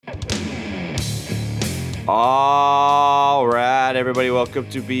All right, everybody, welcome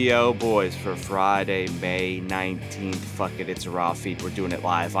to BO Boys for Friday, May 19th. Fuck it, it's a raw feed. We're doing it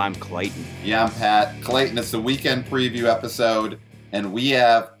live. I'm Clayton. Yeah, I'm Pat. Clayton, it's the weekend preview episode, and we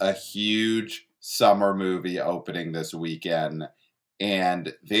have a huge summer movie opening this weekend.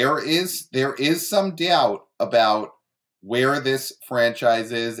 And there is some doubt about where this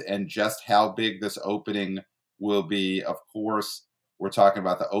franchise is and just how big this opening will be. Of course, we're talking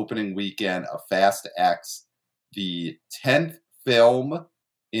about the opening weekend of Fast X, the 10th film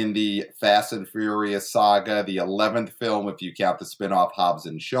in the Fast and Furious saga, the 11th film if you count the spin-off Hobbs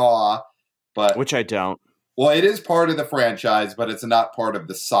and Shaw. But Which I don't. Well, it is part of the franchise, but it's not part of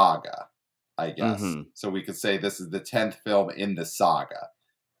the saga, I guess. Mm-hmm. So we could say this is the 10th film in the saga.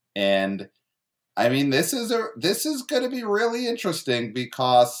 And I mean, this is going to be really interesting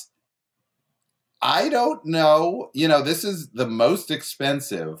because I don't know, this is the most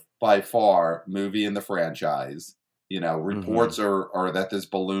expensive by far movie in the franchise. Reports are that this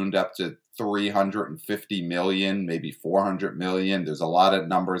ballooned up to 350 million, maybe 400 million. There's a lot of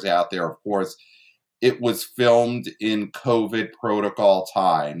numbers out there. Of course, it was filmed in COVID protocol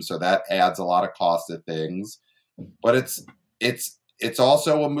time, so that adds a lot of cost to things. But it's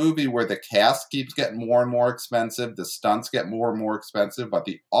also a movie where the cast keeps getting more and more expensive, the stunts get more and more expensive, but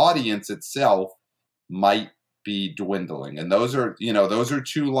the audience itself might be dwindling. And those are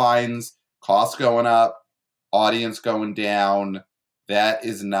two lines: costs going up, audience going down. That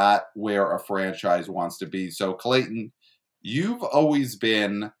is not where a franchise wants to be. So, Clayton, you've always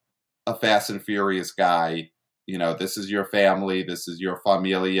been a Fast and Furious guy. This is your family. This is your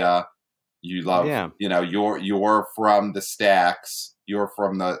familia. You love, you're from the stacks. You're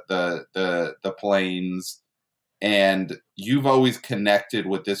from the plains, and you've always connected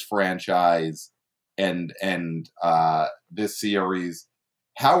with this franchise and this series.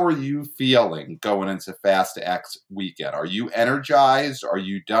 How are you feeling going into Fast X weekend? Are you energized? Are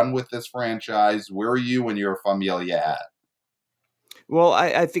you done with this franchise? Where are you and your familia at? Well,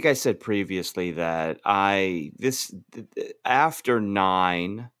 I think I said previously that after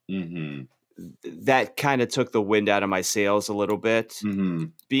 9, that kind of took the wind out of my sails a little bit.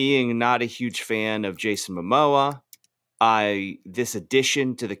 Being not a huge fan of Jason Momoa, this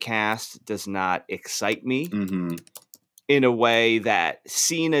addition to the cast does not excite me in a way that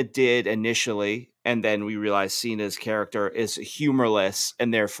Cena did initially, and then we realized Cena's character is humorless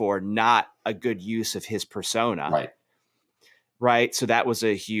and therefore not a good use of his persona. Right. So that was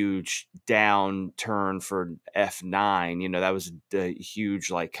a huge downturn for F9. That was a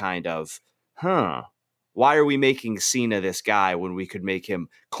huge, why are we making Cena this guy when we could make him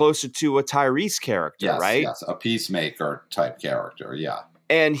closer to a Tyrese character, right? Yes, a peacemaker type character, yeah.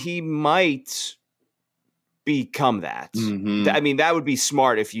 And he might become that. I mean, that would be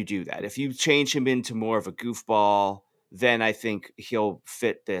smart if you do that. If you change him into more of a goofball, then I think he'll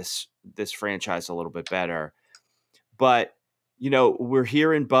fit this franchise a little bit better. But we're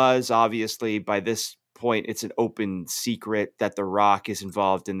hearing buzz, obviously. By this point, it's an open secret that The Rock is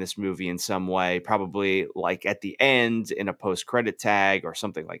involved in this movie in some way, probably like at the end in a post-credit tag or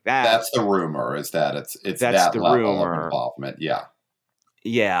something like that. That's the rumor, is that it's that level of involvement. Yeah.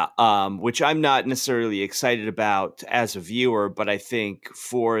 Yeah, which I'm not necessarily excited about as a viewer, but I think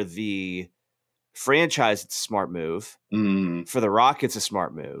for the franchise, it's a smart move. For The Rock, it's a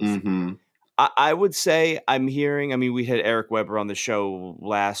smart move. I would say we had Eric Weber on the show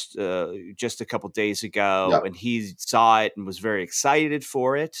just a couple days ago, and he saw it and was very excited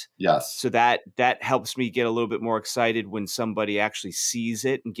for it. Yes. So that helps me get a little bit more excited when somebody actually sees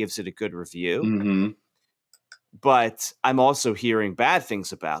it and gives it a good review. But I'm also hearing bad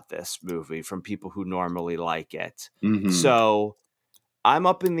things about this movie from people who normally like it. So I'm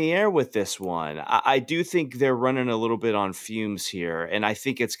up in the air with this one. I do think they're running a little bit on fumes here, and I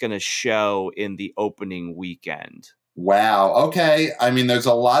think it's going to show in the opening weekend. Wow. Okay. I mean, there's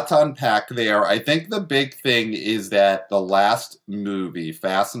a lot to unpack there. I think the big thing is that the last movie,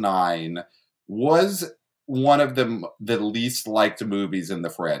 Fast 9, was one of the least liked movies in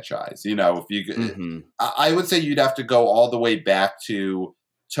the franchise. If you, I would say you'd have to go all the way back to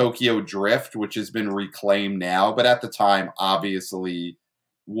Tokyo Drift, which has been reclaimed now, but at the time, obviously,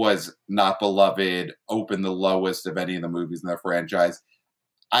 was not beloved, opened the lowest of any of the movies in the franchise.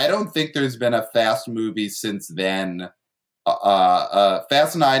 I don't think there's been a Fast movie since then.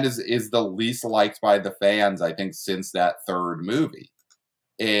 Fast 9 is the least liked by the fans, I think, since that third movie.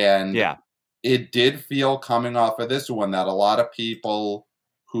 And it did feel, coming off of this one, that a lot of people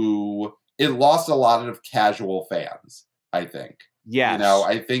it lost a lot of casual fans, I think. Yes.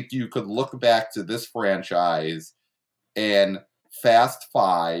 I think you could look back to this franchise, and Fast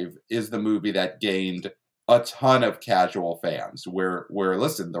 5 is the movie that gained a ton of casual fans where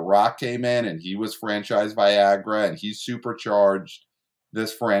listen, The Rock came in and he was franchise Viagra and he supercharged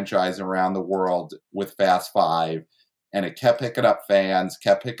this franchise around the world with Fast Five, and it kept picking up fans.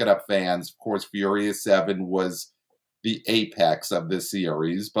 Of course, Furious 7 was the apex of this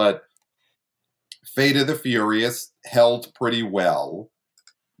series, but Fate of the Furious held pretty well.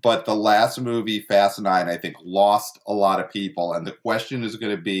 But the last movie, Fast 9, I think lost a lot of people, and the question is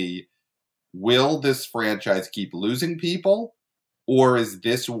going to be, will this franchise keep losing people, or is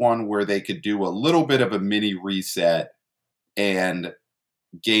this one where they could do a little bit of a mini reset and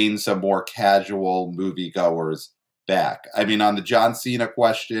gain some more casual moviegoers back? I mean, on the John Cena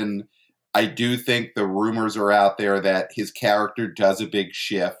question, I do think the rumors are out there that his character does a big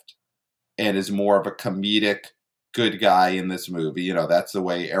shift and is more of a comedic good guy in this movie. You know, that's the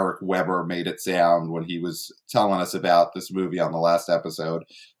way Eric Weber made it sound when he was telling us about this movie on the last episode.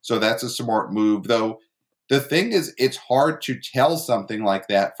 So that's a smart move, though. The thing is, it's hard to tell something like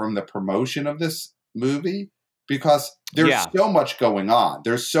that from the promotion of this movie because there's so much going on.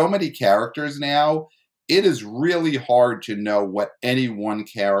 There's so many characters now. It is really hard to know what any one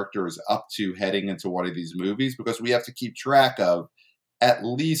character is up to heading into one of these movies because we have to keep track of at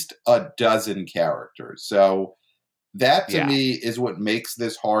least a dozen characters. So that to me is what makes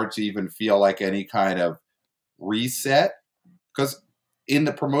this hard to even feel like any kind of reset. Because in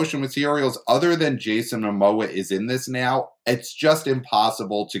the promotion materials, other than Jason Momoa is in this now, it's just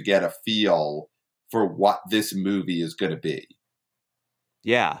impossible to get a feel for what this movie is going to be.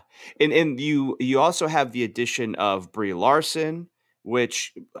 Yeah. And you also have the addition of Brie Larson,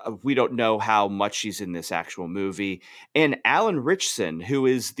 which we don't know how much she's in this actual movie, and Alan Ritchson, who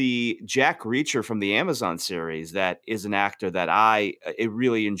is the Jack Reacher from the Amazon series. That is an actor that I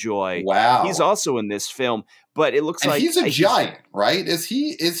really enjoy. Wow. He's also in this film, but it looks like he's a giant, right? Is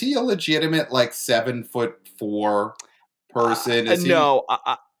he a legitimate like 7'4" person? No,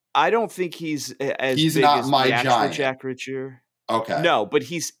 I don't think he's as he's big not as my the actual giant Jack Reacher. Okay. No, but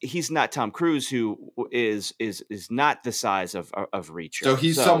he's not Tom Cruise, who is not the size of Reacher. So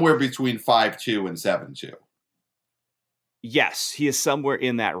he's somewhere between 5'2" and 7'2". Yes, he is somewhere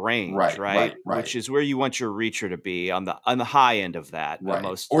in that range, right? Which is where you want your Reacher to be on the high end of that, right?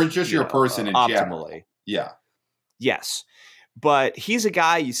 Most, or just your person in optimally. General. Yeah. Yes, but he's a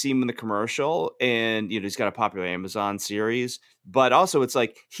guy you see him in the commercial, and he's got a popular Amazon series. But also, it's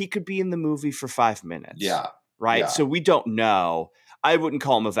like he could be in the movie for 5 minutes. Yeah. Right. Yeah. So we don't know. I wouldn't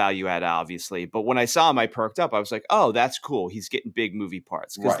call him a value add, obviously. But when I saw him, I perked up. I was like, oh, that's cool. He's getting big movie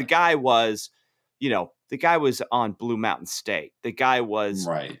parts. Because the guy was, on Blue Mountain State. The guy was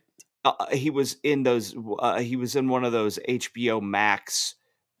he was in those he was in one of those HBO Max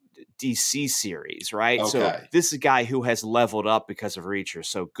DC series. Right. Okay. So this is a guy who has leveled up because of Reacher.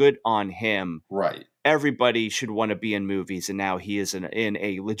 So good on him. Right. Everybody should want to be in movies, and now he is in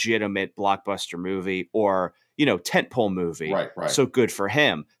a legitimate blockbuster movie or tentpole movie. Right. So good for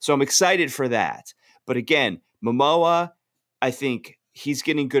him. So I'm excited for that. But again, Momoa, I think he's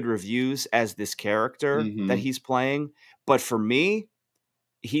getting good reviews as this character that he's playing. But for me,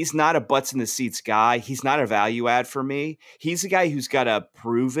 he's not a butts in the seats guy. He's not a value add for me. He's a guy who's got to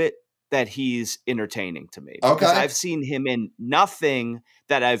prove it that he's entertaining to me. Okay. Because I've seen him in nothing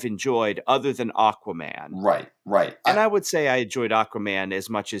that I've enjoyed other than Aquaman. Right. And I would say I enjoyed Aquaman as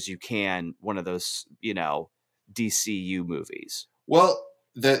much as you can, one of those, DCU movies. Well,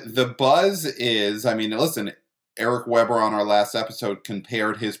 the buzz is, I mean, listen, Eric Weber on our last episode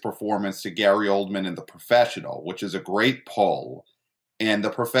compared his performance to Gary Oldman in The Professional, which is a great pull. And The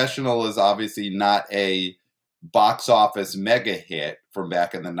Professional is obviously not a box office mega hit from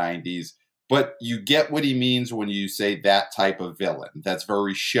back in the 90s, but you get what he means when you say that type of villain. That's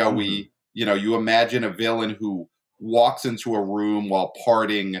very showy. You imagine a villain who walks into a room while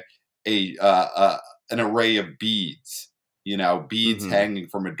parting an array of beads, beads hanging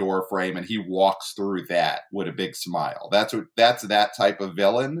from a door frame, and he walks through that with a big smile. That's that type of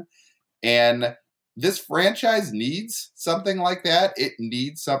villain. And this franchise needs something like that. It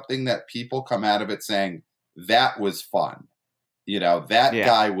needs something that people come out of it saying, that was fun.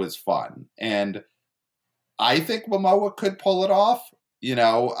 Guy was fun. And I think Momoa could pull it off.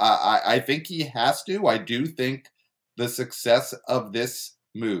 I think he has to. I do think the success of this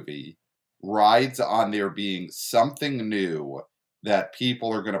movie rides on there being something new that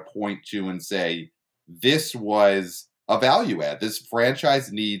people are going to point to and say, this was a value add. This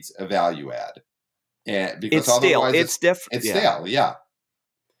franchise needs a value add. And because it's stale. It's different. It's stale. Yeah.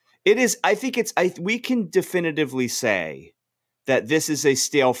 It is. I think we can definitively say that this is a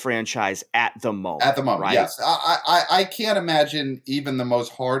stale franchise at the moment. At the moment, right? Yes. I can't imagine even the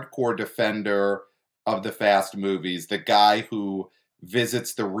most hardcore defender of the Fast movies. The guy who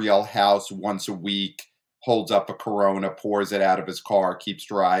visits the real house once a week, holds up a Corona, pours it out of his car, keeps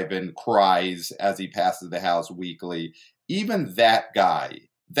driving, cries as he passes the house weekly. Even that guy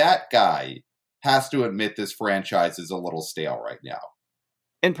has to admit this franchise is a little stale right now.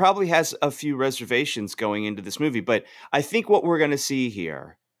 And probably has a few reservations going into this movie. But I think what we're going to see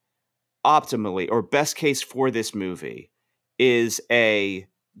here, optimally, or best case for this movie, is a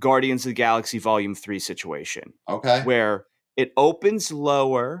Guardians of the Galaxy Volume 3 situation. Okay. Where it opens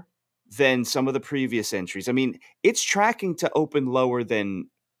lower than some of the previous entries. I mean, it's tracking to open lower than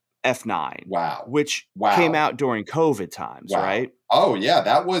F9. Wow. Which came out during COVID times, right? Oh yeah,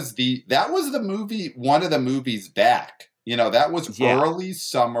 that was the movie, one of the movies back. You know, that was early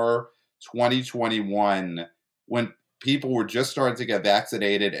summer 2021 when people were just starting to get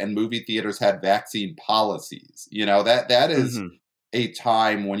vaccinated and movie theaters had vaccine policies. You know, that is a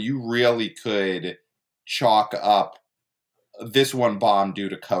time when you really could chalk up this one bombed due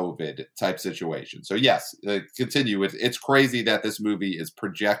to COVID type situation. So yes, continue. It's crazy that this movie is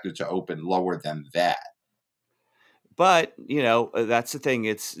projected to open lower than that. But, you know, that's the thing.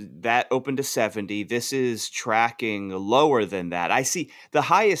 It's that opened to 70. This is tracking lower than that. I see the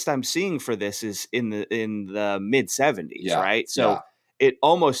highest I'm seeing for this is in the mid 70s, right? So it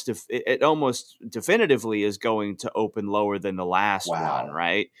almost definitively is going to open lower than the last one,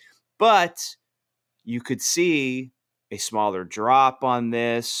 right? But you could see a smaller drop on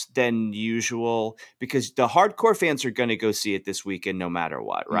this than usual because the hardcore fans are going to go see it this weekend no matter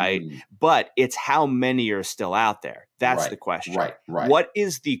what, right? But it's how many are still out there. That's the question. Right. What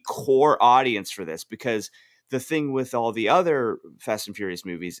is the core audience for this? Because the thing with all the other Fast and Furious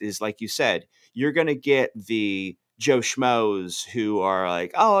movies is, like you said, you're going to get the Joe Schmoes who are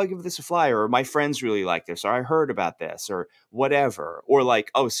like, oh, I'll give this a flyer, or my friends really like this, or I heard about this, or whatever, or like,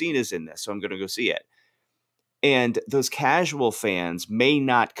 oh, Cena's in this, so I'm going to go see it. And those casual fans may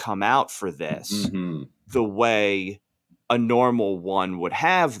not come out for this the way a normal one would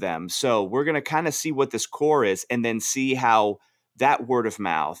have them. So we're going to kind of see what this core is and then see how that word of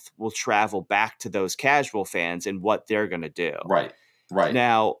mouth will travel back to those casual fans and what they're going to do. Right.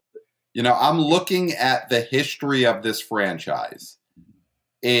 Now, you know, I'm looking at the history of this franchise.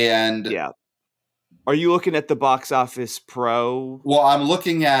 And are you looking at the Box Office Pro? Well, I'm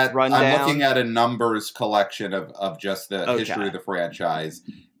looking at rundown? a numbers collection of just the history of the franchise,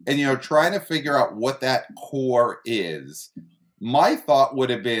 and you know, trying to figure out what that core is. My thought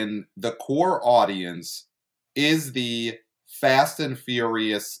would have been the core audience is the Fast and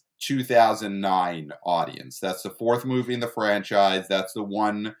Furious 2009 audience. That's the fourth movie in the franchise. That's the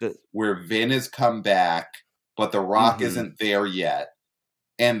one where Vin has come back, but The Rock isn't there yet.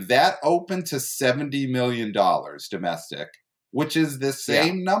 And that opened to $70 million domestic, which is the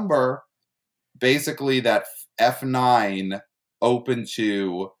same number, basically, that F9 opened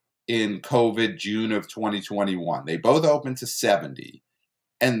to in COVID June of 2021. They both opened to 70.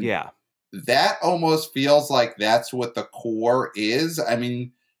 And that almost feels like that's what the core is. I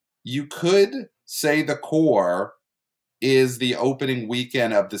mean, you could say the core is the opening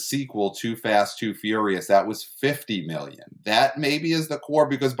weekend of the sequel, Too Fast, Too Furious. That was $50 million. That maybe is the core,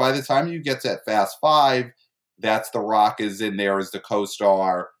 because by the time you get to Fast 5, that's The Rock is in there as the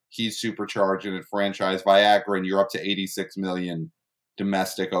co-star. He's supercharging it, franchise Viagra, and you're up to $86 million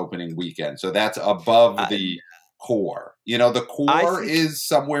domestic opening weekend. So that's above the core. You know, the core is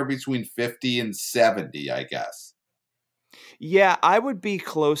somewhere between 50 and 70, I guess. Yeah, I would be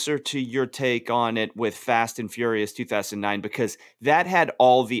closer to your take on it with Fast and Furious 2009 because that had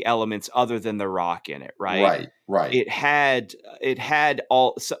all the elements other than The Rock in it, right? Right. It had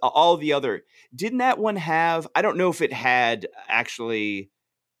all the other. Didn't that one have? I don't know if it had actually.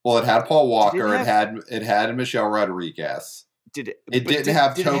 Well, it had Paul Walker. It had Michelle Rodriguez. It didn't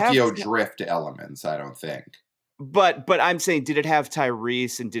have Tokyo Drift elements, I don't think. But I'm saying, did it have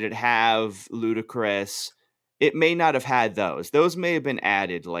Tyrese and did it have Ludacris? It may not have had those. Those may have been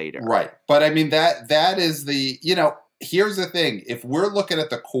added later. Right. But I mean, that is the, you know, here's the thing. If we're looking at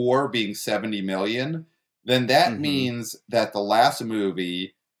the core being 70 million, then that means that the last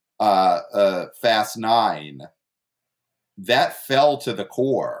movie, Fast 9, that fell to the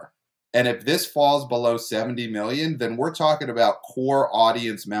core. And if this falls below 70 million, then we're talking about core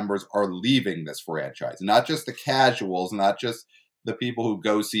audience members are leaving this franchise. Not just the casuals, not just the people who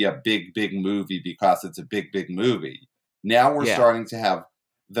go see a big movie because it's a big movie. Now we're starting to have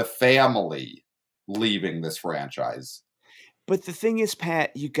the family leaving this franchise. But the thing is,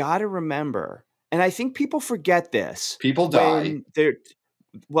 Pat, you got to remember, and I think people forget this. People die.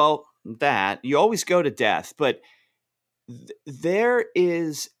 Well, that you always go to death, but there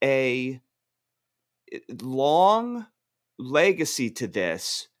is a long legacy to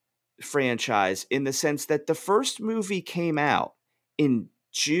this franchise in the sense that the first movie came out in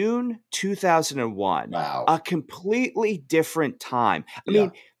June 2001. Wow. A completely different time. I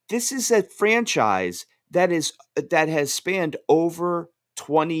mean, this is a franchise that has spanned over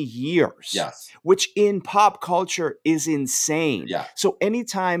 20 years. Yes. Which in pop culture is insane. Yeah. So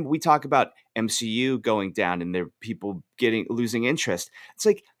anytime we talk about MCU going down and there are people losing interest, it's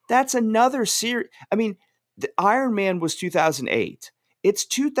like that's another series. I mean, the Iron Man was 2008. It's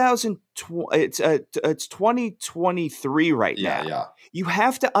 2023 right now. Yeah. You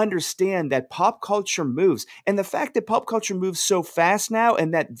have to understand that pop culture moves, and the fact that pop culture moves so fast now,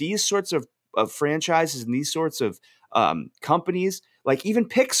 and that these sorts of franchises and these sorts of companies, like even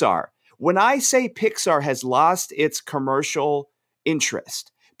Pixar. When I say Pixar has lost its commercial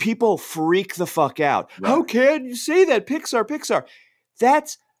interest, people freak the fuck out. Right. How can you say that? Pixar.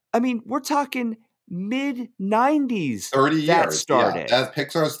 We're talking mid-90s. 30 years. That started. Yeah, that's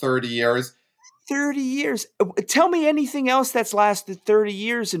Pixar's 30 years. 30 years. Tell me anything else that's lasted 30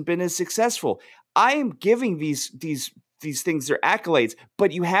 years and been as successful. I am giving these things their accolades,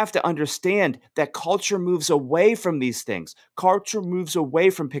 but you have to understand that culture moves away from these things. Culture moves away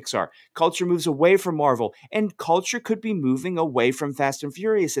from Pixar. Culture moves away from Marvel. And culture could be moving away from Fast and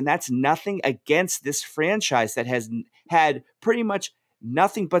Furious. And that's nothing against this franchise that has had pretty much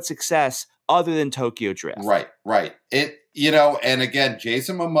nothing but success other than Tokyo Drift. Right. And again,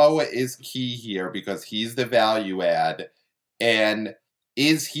 Jason Momoa is key here because he's the value add. And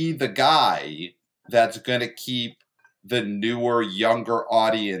is he the guy that's going to keep the newer, younger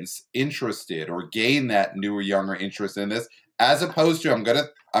audience interested or gain that newer, younger interest in this? As opposed to, I'm gonna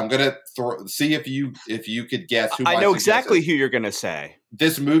see if you could guess who. I know exactly who you're gonna say.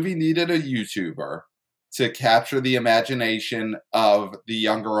 This movie needed a YouTuber to capture the imagination of the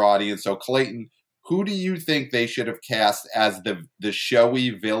younger audience. So Clayton, who do you think they should have cast as the showy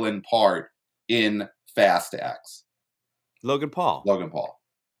villain part in Fast X? Logan Paul.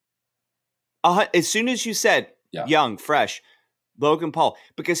 As soon as you said young, fresh, Logan Paul,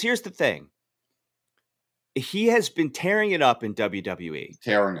 because here's the thing. He has been tearing it up in WWE.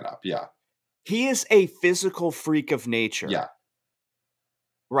 Tearing it up, yeah. He is a physical freak of nature. Yeah.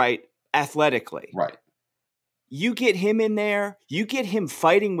 Right? Athletically. Right. You get him in there, you get him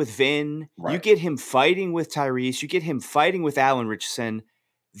fighting with Vin, you get him fighting with Tyrese, you get him fighting with Alan Richardson.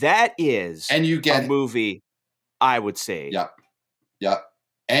 That is a movie, I would say. Yep.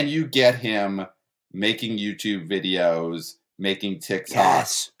 And you get him making YouTube videos, making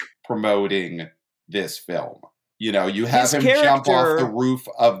TikToks, promoting this film. You have him jump off the roof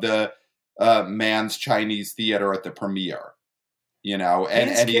of the Mann's Chinese Theater at the premiere.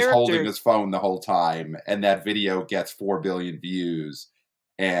 And he's holding his phone the whole time, and that video gets 4 billion views,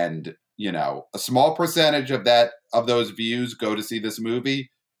 and a small percentage of those views go to see this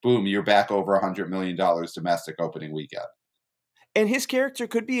movie. Boom, you're back over $100 million domestic opening weekend. And his character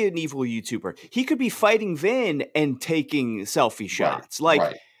could be an evil YouTuber. He could be fighting Vin and taking selfie shots.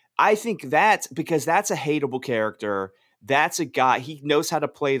 I think that's because that's a hateable character. That's a guy, he knows how to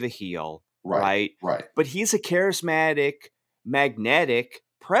play the heel, right? But he's a charismatic, magnetic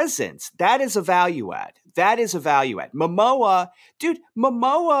presence. That is a value add. Momoa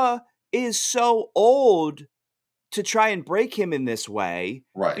is so old to try and break him in this way,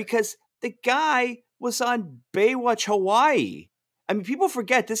 because the guy was on Baywatch Hawaii. I mean, people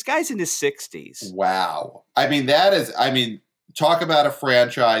forget this guy's in his 60s. Wow. Talk about a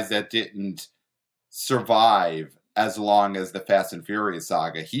franchise that didn't survive as long as the Fast and Furious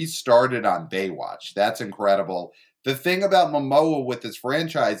saga. He started on Baywatch. That's incredible. The thing about Momoa with this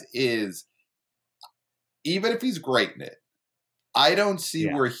franchise is, even if he's great in it, I don't see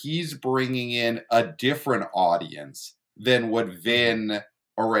where he's bringing in a different audience than what Vin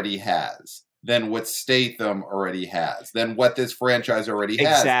already has, than what Statham already has, than what this franchise already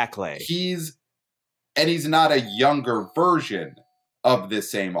has. Exactly. He's not a younger version of this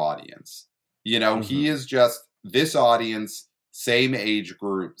same audience. He is just this audience, same age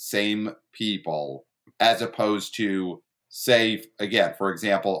group, same people, as opposed to, say, again, for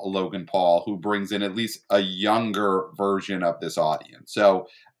example, a Logan Paul, who brings in at least a younger version of this audience. So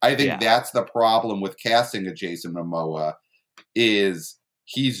I think that's the problem with casting a Jason Momoa, is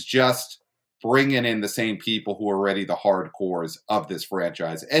he's just bringing in the same people who are already the hardcores of this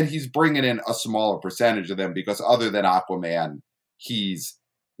franchise. And he's bringing in a smaller percentage of them because other than Aquaman, he's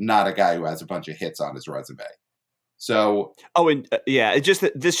not a guy who has a bunch of hits on his resume. So,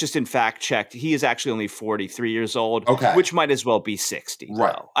 this just in fact checked. He is actually only 43 years old, which might as well be 60.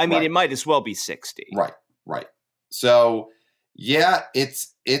 Right. Though. It might as well be 60. Right. So,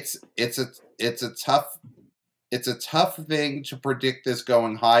 it's it's a tough thing to predict this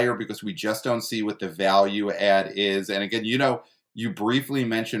going higher because we just don't see what the value add is. And again, you briefly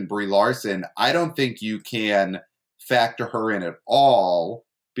mentioned Brie Larson. I don't think you can factor her in at all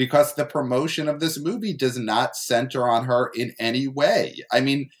because the promotion of this movie does not center on her in any way. I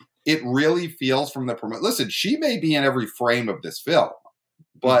mean, it really feels from the promotion. Listen, she may be in every frame of this film,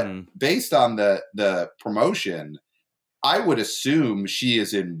 but based on the promotion, I would assume she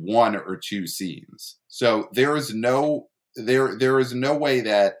is in one or two scenes. So there is no way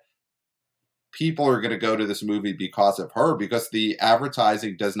that people are going to go to this movie because of her, because the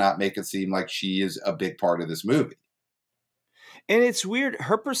advertising does not make it seem like she is a big part of this movie. And it's weird.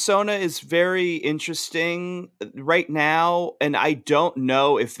 Her persona is very interesting right now. And I don't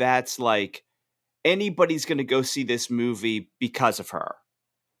know if that's like anybody's going to go see this movie because of her.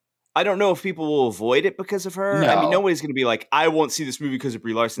 I don't know if people will avoid it because of her. No. I mean, nobody's going to be like, I won't see this movie because of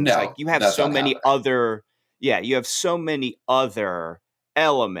Brie Larson. No, it's like you have so many other, you have so many other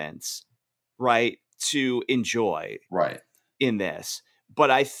elements, right, to enjoy in this.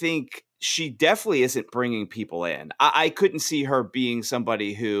 But I think she definitely isn't bringing people in. I couldn't see her being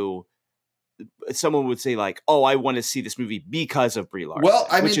somebody who someone would say like, oh, I want to see this movie because of Brie Larson. Well,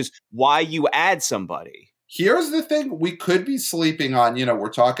 which is why you add somebody. Here's the thing we could be sleeping on. We're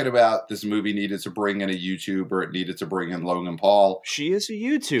talking about this movie needed to bring in a YouTuber. It needed to bring in Logan Paul. She is a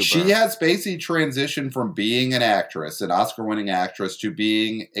YouTuber. She has basically transitioned from being an actress, an Oscar-winning actress, to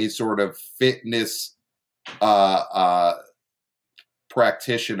being a sort of fitness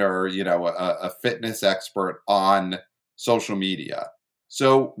practitioner, a fitness expert on social media.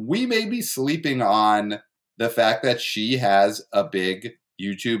 So we may be sleeping on the fact that she has a big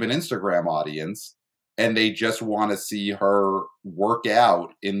YouTube and Instagram audience, and they just want to see her work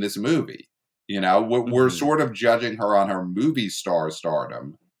out in this movie. We're sort of judging her on her movie star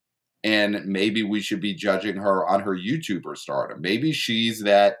stardom, and maybe we should be judging her on her YouTuber stardom. Maybe she's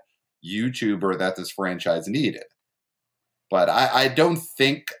that YouTuber that this franchise needed. But I don't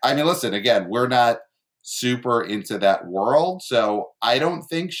think, listen, again, we're not super into that world, so I don't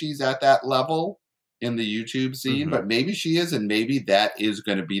think she's at that level in the YouTube scene, but maybe she is, and maybe that is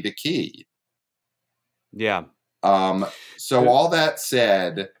going to be the key. Yeah. So all that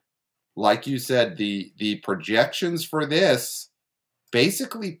said, like you said, the projections for this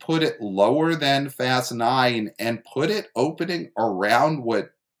basically put it lower than Fast 9 and put it opening around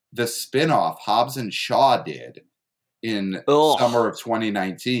what the spinoff Hobbs and Shaw did in summer of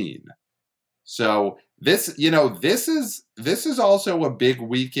 2019. So this is also a big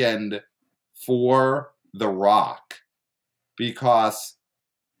weekend for The Rock, because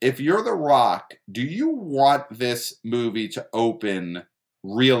if you're The Rock, do you want this movie to open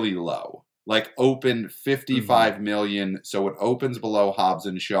really low? Like open 55 million, so it opens below Hobbs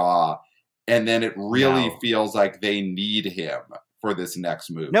and Shaw, and then it really feels like they need him for this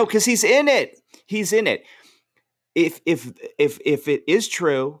next movie. No, because he's in it. He's in it. If it is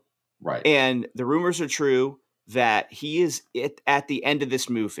true, right, and the rumors are true that he is at the end of this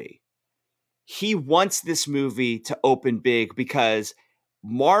movie, he wants this movie to open big because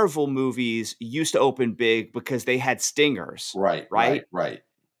Marvel movies used to open big because they had stingers. Right.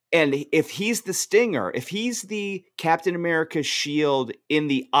 And if he's the stinger, if he's the Captain America shield in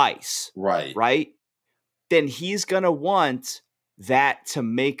the ice, right, then he's going to want that to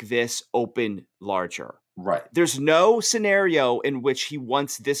make this open larger. Right. There's no scenario in which he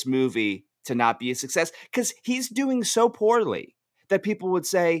wants this movie to not be a success because he's doing so poorly that people would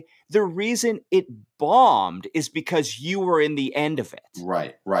say the reason it bombed is because you were in the end of it.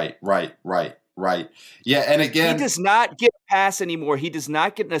 Right. Yeah, and again, he does not get a pass anymore. He does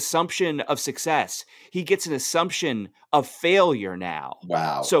not get an assumption of success. He gets an assumption of failure now.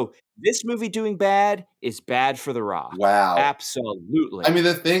 Wow. So this movie doing bad is bad for The Rock. Wow. Absolutely.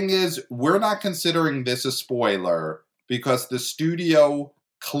 The thing is, we're not considering this a spoiler because the studio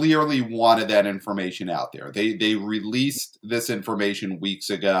clearly wanted that information out there. They released this information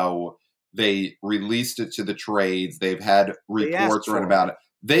weeks ago. They released it to the trades. They've had reports written about it.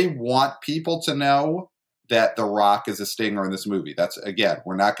 They want people to know that The Rock is a stinger in this movie. That's, again,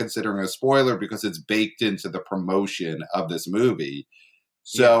 we're not considering a spoiler because it's baked into the promotion of this movie.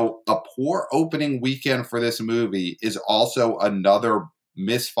 So a poor opening weekend for this movie is also another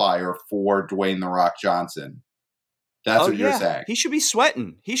misfire for Dwayne The Rock Johnson. That's what you're saying. He should be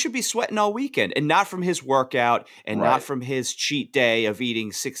sweating. He should be sweating all weekend, and not from his workout and not from his cheat day of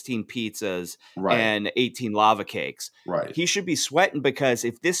eating 16 pizzas and 18 lava cakes. Right. He should be sweating because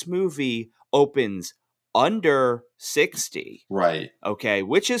if this movie opens under 60, right, okay,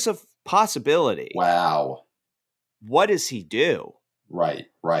 which is a possibility. Wow. What does he do? Right.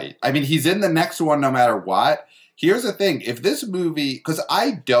 I mean, he's in the next one no matter what. Here's the thing. If this movie, because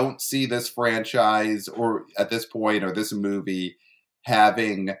I don't see this franchise or at this point or this movie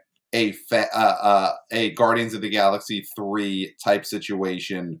having a Guardians of the Galaxy 3 type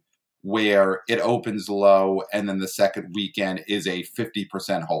situation where it opens low and then the second weekend is a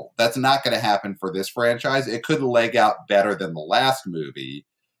 50% hold. That's not going to happen for this franchise. It could leg out better than the last movie,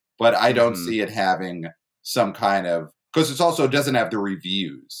 but I don't see it having some kind of, because it also doesn't have the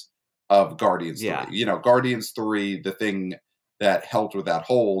reviews of Guardians 3. You know, Guardians 3, the thing that helped with that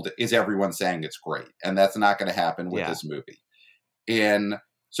hold is everyone saying it's great. And that's not going to happen with this movie. And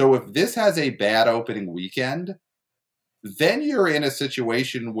so if this has a bad opening weekend, then you're in a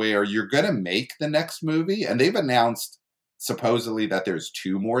situation where you're going to make the next movie. And they've announced supposedly that there's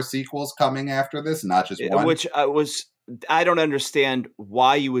 2 more sequels coming after this, not just one. Which I don't understand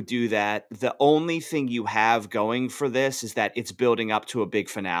why you would do that. The only thing you have going for this is that it's building up to a big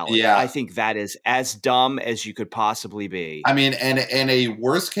finale. Yeah. I think that is as dumb as you could possibly be. I mean, and in a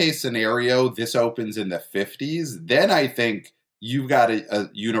worst case scenario, this opens in the 50s. Then I think you've got a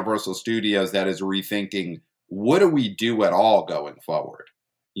Universal Studios that is rethinking, what do we do at all going forward?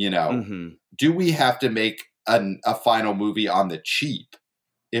 You know, do we have to make a final movie on the cheap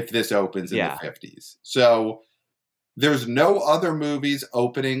if this opens in the 50s? So there's no other movies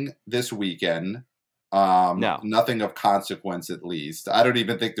opening this weekend. No. Nothing of consequence, at least. I don't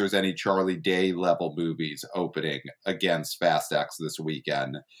even think there's any Charlie Day level movies opening against Fast X this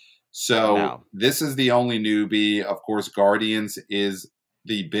weekend. So this is the only newbie. Of course, Guardians is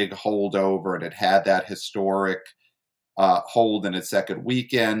the big holdover, and it had that historic hold in its second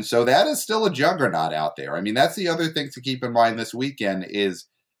weekend. So that is still a juggernaut out there. I mean, that's the other thing to keep in mind this weekend is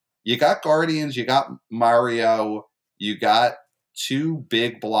you got Guardians, you got Mario, you got 2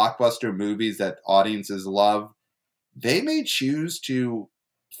 big blockbuster movies that audiences love. They may choose to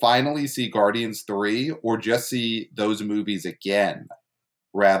finally see Guardians 3 or just see those movies again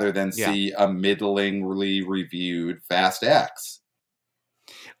rather than see a middlingly reviewed Fast X.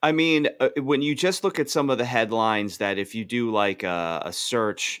 I mean, when you just look at some of the headlines that if you do like a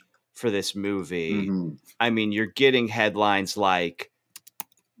search for this movie, I mean, you're getting headlines like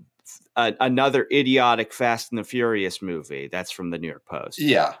another idiotic Fast and the Furious movie. That's from the New York Post.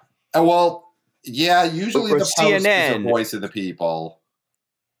 Yeah. Well, yeah, usually the Post is the voice of the people.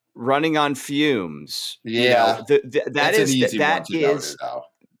 Running on fumes. Yeah. You know, that is an easy one to notice, though.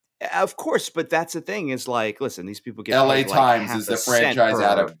 Of course, but that's the thing is like, listen, these people get LA paid Times like is the franchise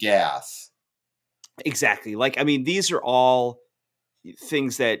out of gas. Exactly. Like, I mean, these are all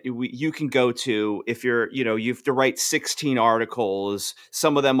things that you can go to if you're, you know, you have to write 16 articles,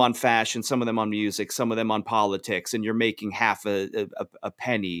 some of them on fashion, some of them on music, some of them on politics, and you're making half a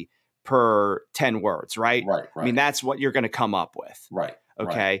penny per 10 words, right? Right. I mean, that's what you're going to come up with. Right.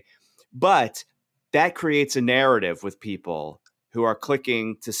 Okay. Right. But that creates a narrative with people who are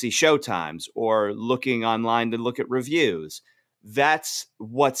clicking to see showtimes or looking online to look at reviews. That's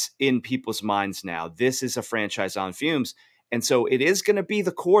what's in people's minds now. This is a franchise on fumes. And so it is going to be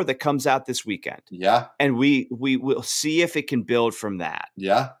the core that comes out this weekend. Yeah. And we will see if it can build from that.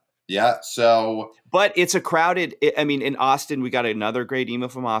 Yeah. Yeah. So. But it's a crowded, I mean, in Austin, we got another great email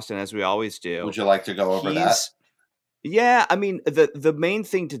from Austin, as we always do. Would you like to go over that? Yeah. I mean, the main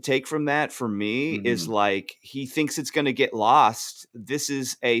thing to take from that for me is like, he thinks it's going to get lost. This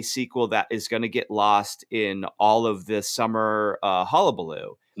is a sequel that is going to get lost in all of this summer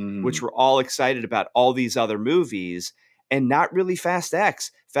hullabaloo, which we're all excited about all these other movies. And not really Fast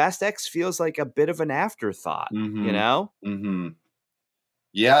X. Fast X feels like a bit of an afterthought, you know?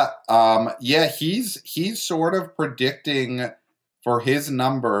 Yeah. Yeah, he's sort of predicting for his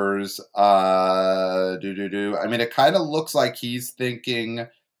numbers. I mean, it kind of looks like he's thinking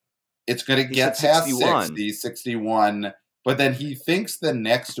it's going to get past 61. But then he thinks the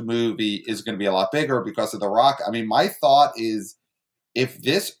next movie is going to be a lot bigger because of The Rock. I mean, my thought is if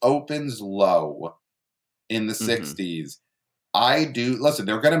this opens low in the 60s, listen,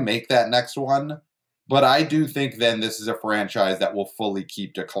 they're going to make that next one, but I do think then this is a franchise that will fully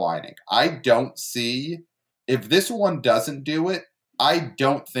keep declining. I don't see, if this one doesn't do it, I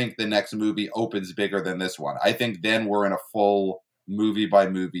don't think the next movie opens bigger than this one. I think then we're in a full movie by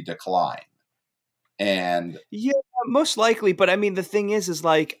movie decline. And yeah, most likely. But I mean, the thing is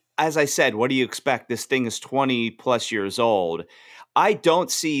like, as I said, what do you expect? This thing is 20 plus years old. I don't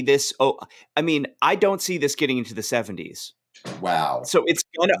see this. I don't see this getting into the 70s. Wow. So it's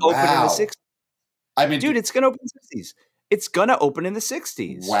going to open in the 60s. I mean, dude, it's going to open in the 60s. It's going to open in the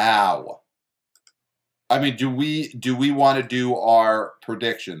 60s. Wow. I mean, do we want to do our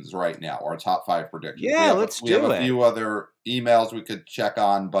predictions right now? Our top 5 predictions. Yeah, let's do it. We have a few other emails we could check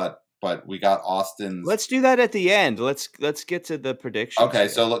on, but we got Austin's. Let's do that at the end. Let's get to the predictions. Okay,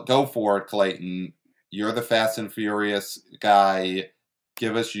 so go for it, Clayton. You're the Fast and Furious guy.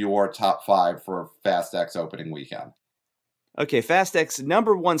 Give us your top 5 for Fast X opening weekend. Okay, Fast X,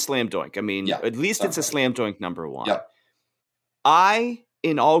 number 1 slam dunk. I mean, at least it's a slam dunk number 1. Yep. I,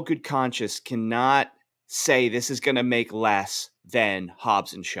 in all good conscience, cannot say this is going to make less than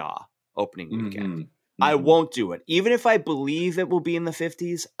Hobbs and Shaw opening weekend. Mm-hmm. I won't do it. Even if I believe it will be in the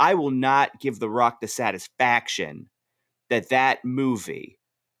 50s, I will not give The Rock the satisfaction that movie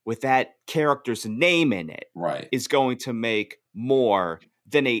with that character's name in it is going to make more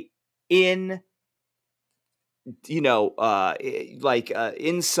than in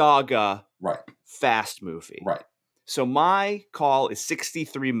saga Fast movie. Right. So my call is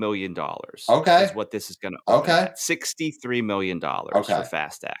 $63 million. Okay. Is what this is going to open at. $63 million for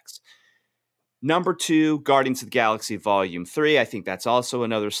Fast X. Number 2, Guardians of the Galaxy Volume 3. I think that's also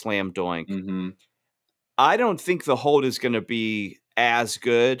another slam dunk. Mm-hmm. I don't think the hold is going to be as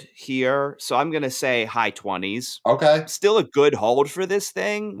good here. So I'm going to say high 20s. Okay. Still a good hold for this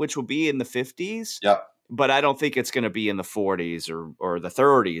thing, which will be in the 50s. Yep. But I don't think it's going to be in the 40s or the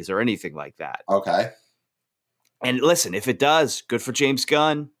 30s or anything like that. Okay. And listen, if it does, good for James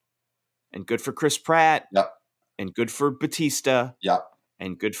Gunn and good for Chris Pratt. Yep. And good for Batista. Yep.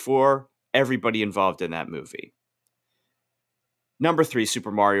 And good for everybody involved in that movie. Number 3, Super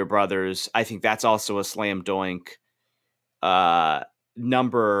Mario Brothers. I think that's also a slam dunk.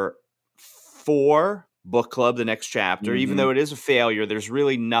 Number 4, Book Club, The Next Chapter. Even though it is a failure, there's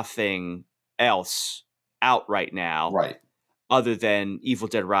really nothing else out right now. Right. Other than Evil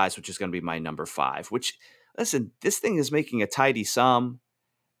Dead Rise, which is going to be my number 5, which... Listen, this thing is making a tidy sum,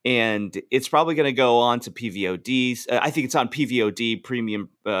 and it's probably going to go on to PVODs. I think it's on PVOD, Premium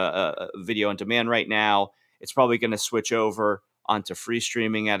Video on Demand right now. It's probably going to switch over onto free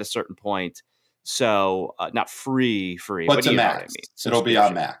streaming at a certain point. So not free, but you know Max. What I mean. It'll be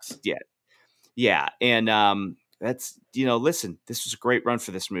on Max. Yeah, and that's listen, this was a great run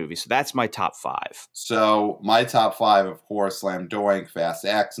for this movie. So that's my top 5. So my top 5, of course, slam dunk, Fast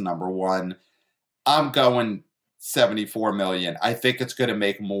X, number 1. I'm going 74 million. I think it's going to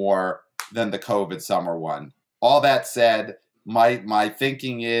make more than the COVID summer one. All that said, my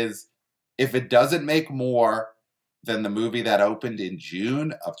thinking is if it doesn't make more than the movie that opened in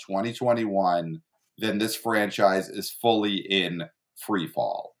June of 2021, then this franchise is fully in free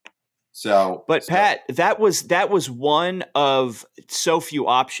fall. But Pat, that was one of so few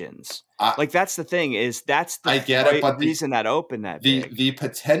options. That's the thing is that's the reason that opened that big. The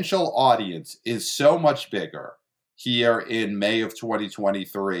potential audience is so much bigger here in May of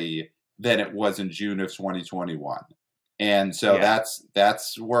 2023 than it was in June of 2021. And so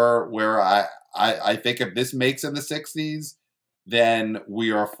that's where I think if this makes in the 60s, then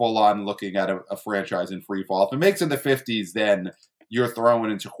we are full on looking at a franchise in free fall. If it makes in the 50s, then you're throwing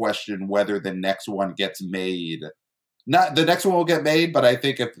into question whether the next one gets made. Not the next one will get made, but I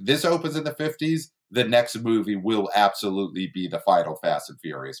think if this opens in the 50s, the next movie will absolutely be the final Fast and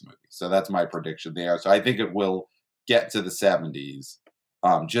Furious movie. So that's my prediction there. So I think it will get to the 70s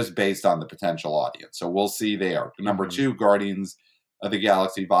just based on the potential audience. So we'll see there. Number 2, Guardians of the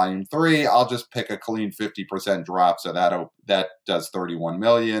Galaxy Volume 3. I'll just pick a clean 50% drop. So that does 31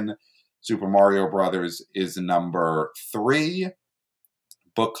 million. Super Mario Brothers is number 3.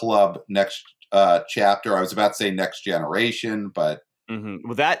 Book Club Next Chapter. I was about to say Next Generation, but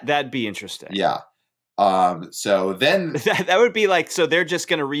well, that'd be interesting. Yeah. So then that would be like, so they're just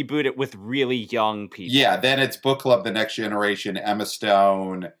going to reboot it with really young people. Yeah. Then it's Book Club The Next Generation. Emma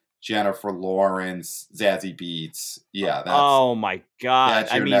Stone, Jennifer Lawrence, Zazie Beetz. Yeah. Oh my God.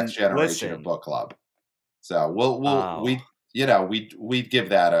 That's your Next Generation of Book Club. So we'd give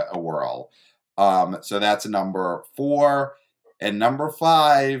that a whirl. So that's number 4. And number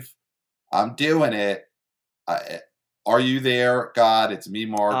 5, I'm doing it. Are You There, God? It's Me,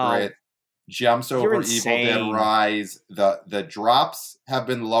 Margaret. Jumps over Evil Dead Rise. The drops have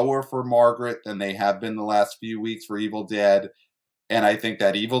been lower for Margaret than they have been the last few weeks for Evil Dead. And I think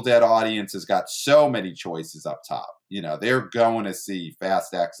that Evil Dead audience has got so many choices up top. They're going to see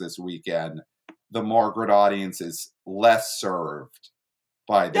Fast X this weekend. The Margaret audience is less served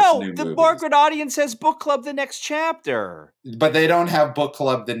by this new movie. No, the Margaret audience has Book Club The Next Chapter. But they don't have Book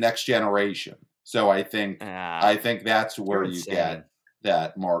Club The Next Generation. So I think that's where you get.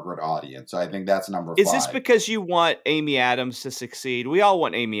 that Margaret audience. So I think that's number 5. Is this because you want Amy Adams to succeed? We all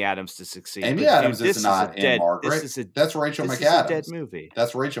want Amy Adams to succeed. Amy Adams is not in Margaret. That's Rachel McAdams. This is a dead movie.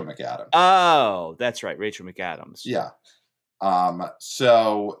 That's Rachel McAdams. Oh, that's right, Rachel McAdams. Yeah.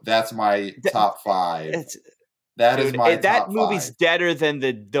 So that's my top 5. That is my top 5. That movie's deader than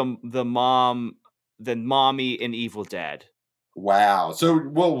the mommy in Evil Dead. Wow. So,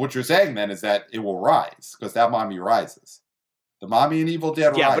 what you're saying then is that it will rise because that mommy rises. The mommy in Evil Dead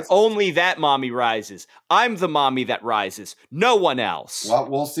rises. Yeah, but only that mommy rises. I'm the mommy that rises. No one else. Well,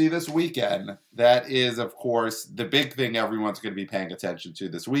 we'll see this weekend. That is, of course, the big thing everyone's going to be paying attention to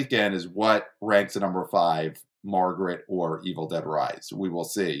this weekend is what ranks at number 5, Margaret or Evil Dead Rise. We will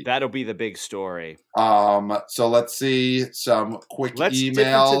see. That'll be the big story. So let's see some quick emails. Let's dip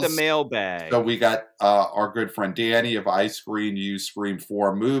into the mailbag. So we got our good friend Danny of I Screen, You Scream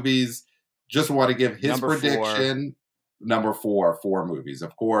 4 movies. Just want to give his prediction. Number 4 movies,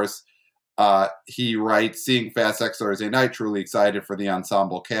 of course. He writes, seeing Fast X Thursday night, truly excited for the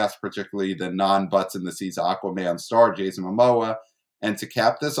ensemble cast, particularly the non-butts in the seats Aquaman star Jason Momoa. And to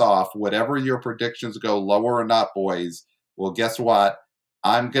cap this off, whatever your predictions go, lower or not, boys, well, guess what?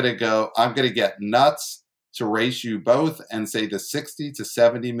 I'm going to get nuts to race you both and say the $60 to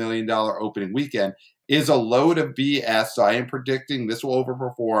 $70 million opening weekend is a load of BS. So I am predicting this will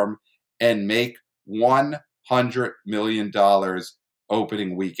overperform and make $100 million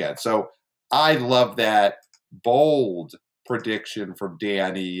opening weekend. So I love that bold prediction from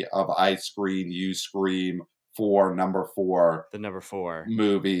Danny of I Screen, You Scream for number 4. The number 4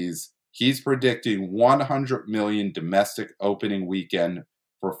 movies. He's predicting 100 million domestic opening weekend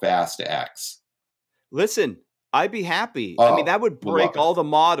for Fast X. Listen, I'd be happy. I mean, that would break all the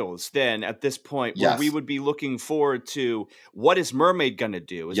models then at this point where we would be looking forward to what is Mermaid going to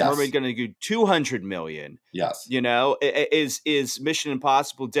do? Is Mermaid going to do 200 million? Yes. You know, is Mission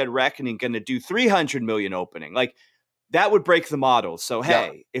Impossible Dead Reckoning going to do 300 million opening? Like, that would break the models. So,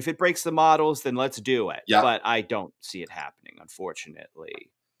 hey, if it breaks the models, then let's do it. Yeah. But I don't see it happening, unfortunately.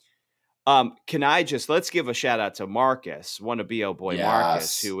 Let's give a shout out to Marcus, one of B.O. Boy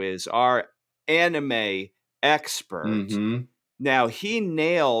Marcus, who is our anime expert. Mm-hmm. Now, he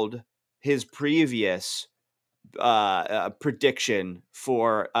nailed his previous prediction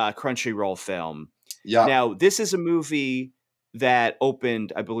for a Crunchyroll film. Yeah. Now, this is a movie that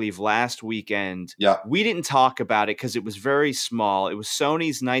opened, I believe, last weekend. Yeah. We didn't talk about it because it was very small. It was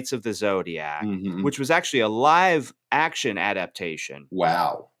Sony's Knights of the Zodiac, which was actually a live action adaptation.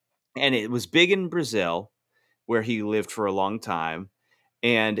 Wow. And it was big in Brazil, where he lived for a long time.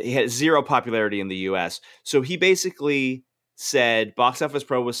 And it had zero popularity in the US. So he basically said, Box Office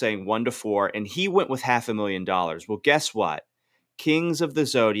Pro was saying 1 to 4, and he went with $500,000. Well, guess what? Kings of the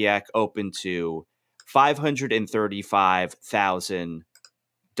Zodiac opened to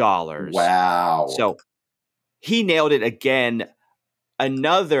 $535,000. Wow. So he nailed it again.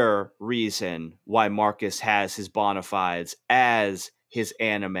 Another reason why Marcus has his bona fides as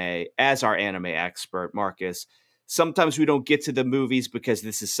our anime expert. Marcus, sometimes we don't get to the movies because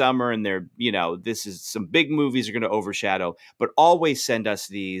this is summer and this is some big movies are going to overshadow, but always send us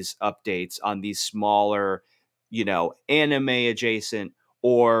these updates on these smaller, anime adjacent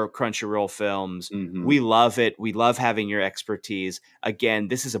or Crunchyroll films. Mm-hmm. We love it. We love having your expertise. Again,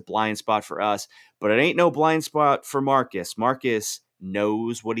 this is a blind spot for us, but it ain't no blind spot for Marcus. Marcus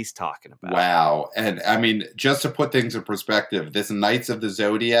knows what he's talking about. Wow. And I mean, just to put things in perspective, this Knights of the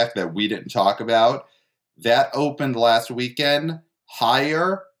Zodiac that we didn't talk about, that opened last weekend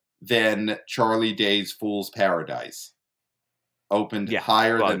higher than Charlie Day's Fool's Paradise. Opened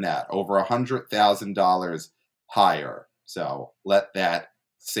higher than that, over $100,000 higher. So let that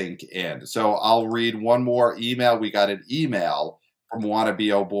sink in. So I'll read one more email. We got an email from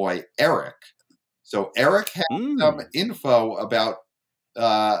wannabe oh boy Eric. So Eric has some info about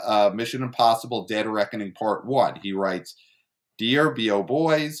Mission Impossible Dead Reckoning Part 1. He writes, Dear B.O.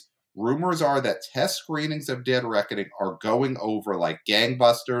 Boys, rumors are that test screenings of Dead Reckoning are going over like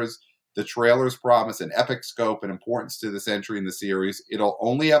gangbusters. The trailers promise an epic scope and importance to this entry in the series. It'll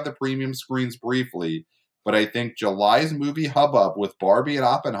only have the premium screens briefly, but I think July's movie hubbub with Barbie and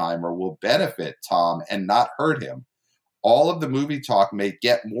Oppenheimer will benefit Tom and not hurt him. All of the movie talk may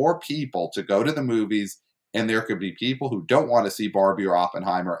get more people to go to the movies, and there could be people who don't want to see Barbie or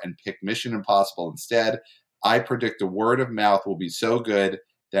Oppenheimer and pick Mission Impossible instead. I predict the word of mouth will be so good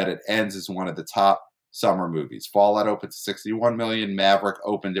that it ends as one of the top summer movies. Fallout opened to 61 million. Maverick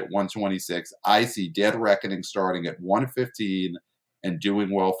opened at 126. I see Dead Reckoning starting at 115 and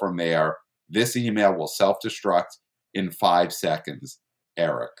doing well from there. This email will self-destruct in 5 seconds.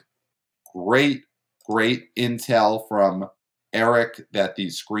 Eric. Great intel from Eric, that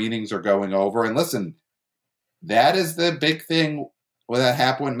these screenings are going over. And listen, that is the big thing that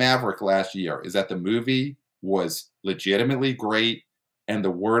happened with Maverick last year, is that the movie was legitimately great and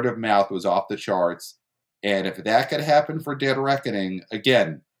the word of mouth was off the charts. And if that could happen for Dead Reckoning,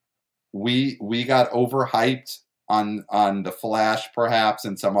 again, we got overhyped on The Flash, perhaps,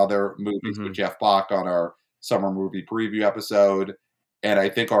 and some other movies with Jeff Bach on our summer movie preview episode. And I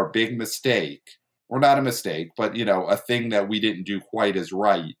think our big mistake, or not a mistake, but, a thing that we didn't do quite as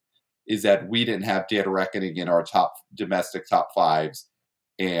right, is that we didn't have Dead Reckoning in our domestic top fives.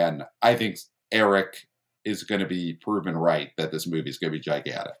 And I think Eric is going to be proven right that this movie is going to be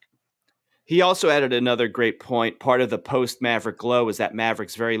gigantic. He also added another great point. Part of the post-Maverick glow is that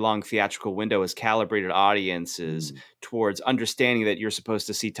Maverick's very long theatrical window has calibrated audiences towards understanding that you're supposed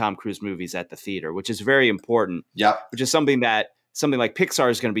to see Tom Cruise movies at the theater, which is very important. Yep. Which is something like Pixar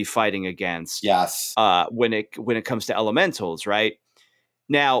is going to be fighting against. Yes. When it comes to Elementals, right?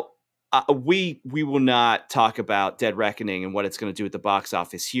 Now, we will not talk about Dead Reckoning and what it's going to do at the box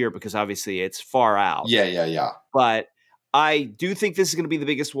office here, because obviously it's far out. Yeah. But I do think this is going to be the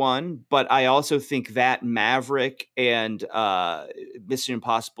biggest one, but I also think that Maverick and Mission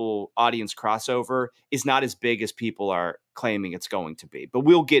Impossible audience crossover is not as big as people are claiming it's going to be. But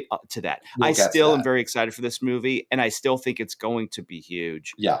we'll get to that. I still am very excited for this movie, and I still think it's going to be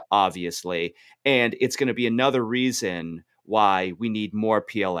huge, obviously. And it's going to be another reason why we need more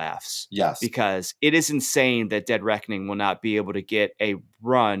PLFs. Yes. Because it is insane that Dead Reckoning will not be able to get a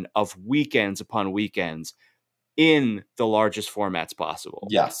run of weekends upon weekends in the largest formats possible.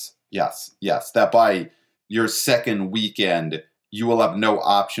 Yes. That by your second weekend, you will have no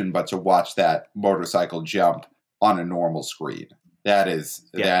option but to watch that motorcycle jump on a normal screen. That is,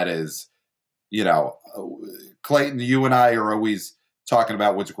 Clayton, you and I are always talking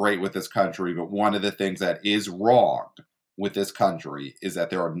about what's great with this country, but one of the things that is wrong with this country is that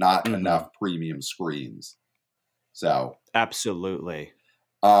there are not enough premium screens. So absolutely.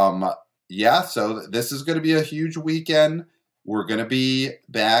 Yeah, so this is going to be a huge weekend. We're going to be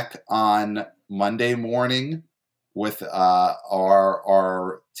back on Monday morning with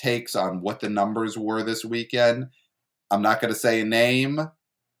our takes on what the numbers were this weekend. I'm not going to say a name,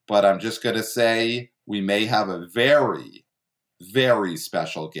 but I'm just going to say we may have a very, very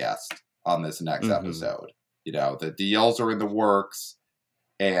special guest on this next episode. The deals are in the works,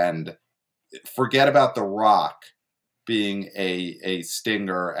 and forget about The Rock being a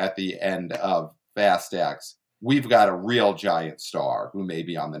stinger at the end of Fast X. We've got a real giant star who may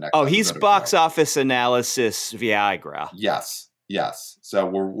be on the next. Oh, he's box office analysis Viagra. Yes. So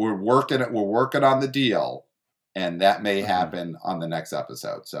we're working on the deal, and that may happen on the next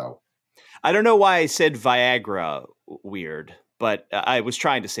episode. So I don't know why I said Viagra weird, but I was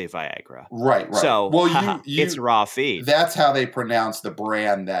trying to say Viagra. Right. So it's raw feed. That's how they pronounce the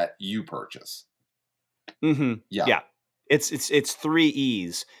brand that you purchase. Yeah. It's 3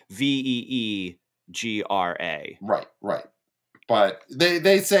 E's, VEEGRA. Right. But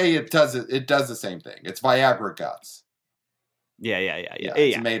they say it does the same thing. It's Viagra Guts. Yeah.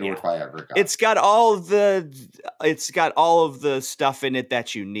 It's made with Viagra Guts. It's got all of the stuff in it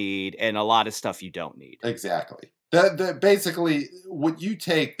that you need and a lot of stuff you don't need. Exactly. Basically what you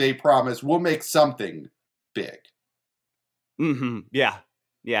take, they promise we'll make something big. Yeah.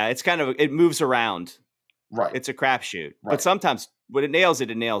 It's kind of, it moves around. Right. It's a crapshoot. Right. But sometimes when it nails it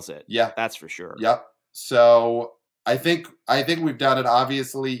nails it. Yeah. That's for sure. Yep. So I think we've done it.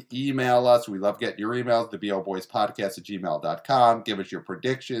 Obviously, email us. We love getting your emails, theboboyspodcast@gmail.com. Give us your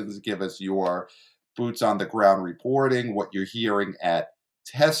predictions. Give us your boots on the ground reporting, what you're hearing at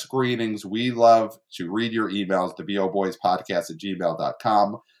test screenings. We love to read your emails,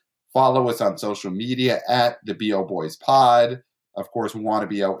 theboboyspodcast@gmail.com. Follow us on social media at theboboyspod. Of course,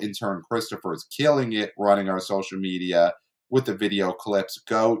 Wannabe intern Christopher is killing it running our social media with the video clips.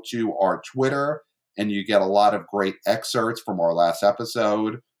 Go to our Twitter, and you get a lot of great excerpts from our last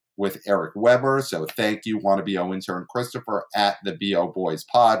episode with Eric Weber. So thank you, Wannabe intern Christopher at the BO Boys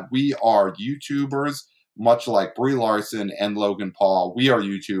Pod. We are YouTubers, much like Brie Larson and Logan Paul. We are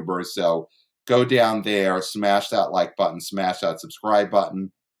YouTubers, so go down there, smash that like button, smash that subscribe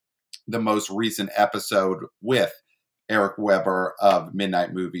button. The most recent episode with Eric Weber of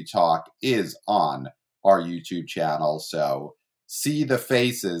Midnight Movie Talk is on our YouTube channel. So see the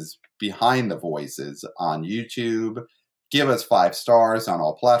faces behind the voices on YouTube. Give us 5 stars on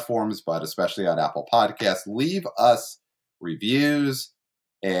all platforms, but especially on Apple Podcasts. Leave us reviews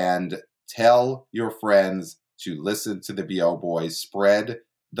and tell your friends to listen to the BO Boys. Spread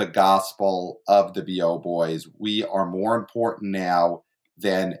the gospel of the BO Boys. We are more important now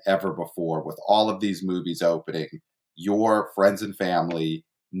than ever before with all of these movies opening. your friends and family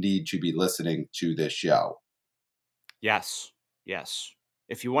need to be listening to this show. Yes.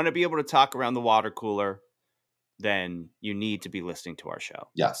 If you want to be able to talk around the water cooler, then you need to be listening to our show.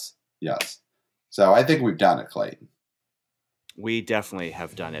 Yes. So I think we've done it, Clayton. We definitely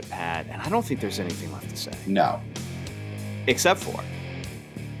have done it, Pat, and I don't think there's anything left to say. No. Except for,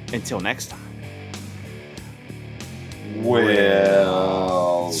 until next time,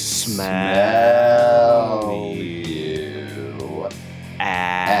 we'll smell you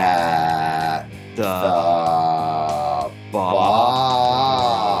at the box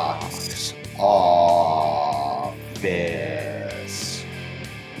office.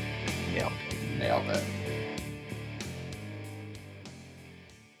 Nailed it.